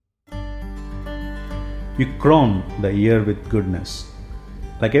You crown the year with goodness.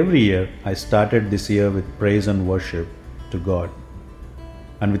 Like every year, I started this year with praise and worship to God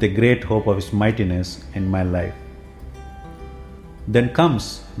and with a great hope of His mightiness in my life. Then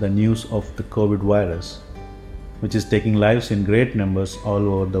comes the news of the COVID virus, which is taking lives in great numbers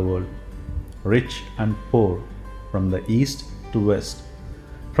all over the world, rich and poor, from the east to west,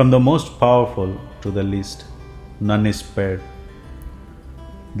 from the most powerful to the least. None is spared.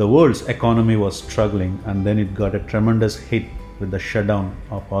 The world's economy was struggling, and then it got a tremendous hit with the shutdown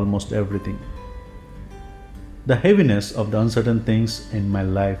of almost everything. The heaviness of the uncertain things in my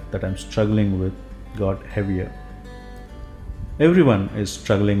life that I'm struggling with got heavier. Everyone is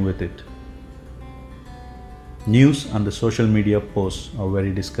struggling with it. News and the social media posts are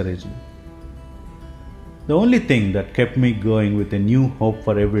very discouraging. The only thing that kept me going with a new hope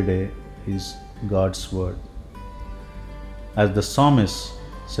for every day is God's Word. As the psalmist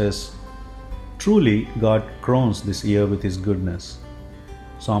says, truly God crowns this year with His goodness.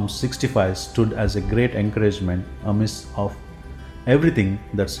 Psalm 65 stood as a great encouragement amidst of everything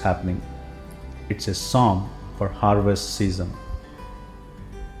that's happening. It's a psalm for harvest season.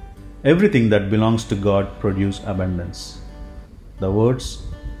 Everything that belongs to God produces abundance. The words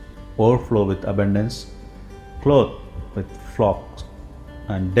overflow with abundance, clothed with flocks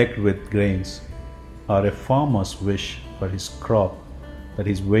and decked with grains, are a farmer's wish for his crop that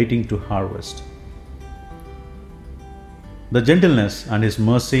is waiting to harvest. The gentleness and His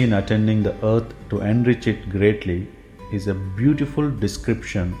mercy in attending the earth to enrich it greatly is a beautiful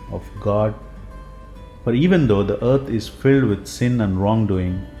description of God. For even though the earth is filled with sin and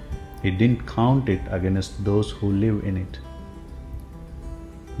wrongdoing, He didn't count it against those who live in it.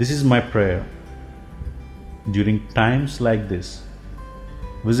 This is my prayer. During times like this,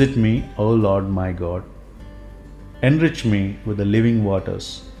 visit me, O Lord my God. Enrich me with the living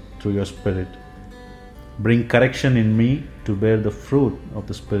waters through Your Spirit. Bring correction in me to bear the fruit of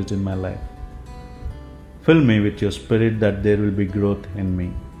the Spirit in my life. Fill me with Your Spirit that there will be growth in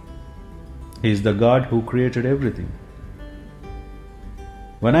me. He is the God who created everything.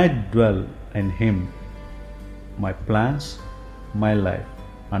 When I dwell in Him, my plans, my life,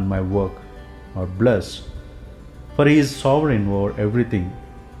 and my work are blessed, for He is sovereign over everything.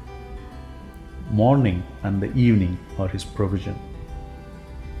 Morning and the evening are His provision.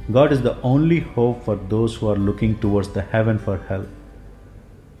 God is the only hope for those who are looking towards the heaven for help,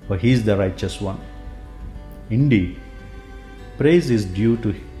 for He is the righteous one. Indeed, praise is due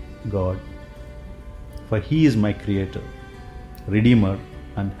to God, for He is my Creator, Redeemer,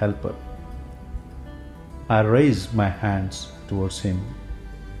 and Helper. I raise my hands towards Him,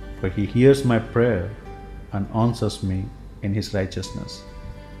 for He hears my prayer and answers me in His righteousness.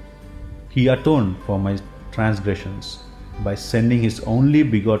 He atoned for my transgressions by sending His only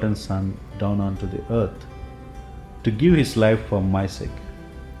begotten Son down onto the earth to give His life for my sake.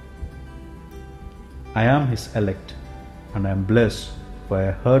 I am His elect, and I am blessed, for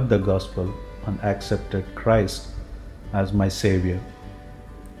I heard the gospel and accepted Christ as my Savior.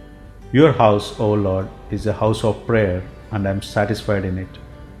 Your house, O Lord, is a house of prayer, and I am satisfied in it,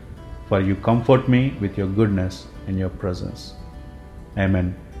 for You comfort me with Your goodness in Your presence.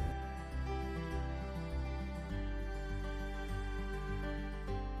 Amen.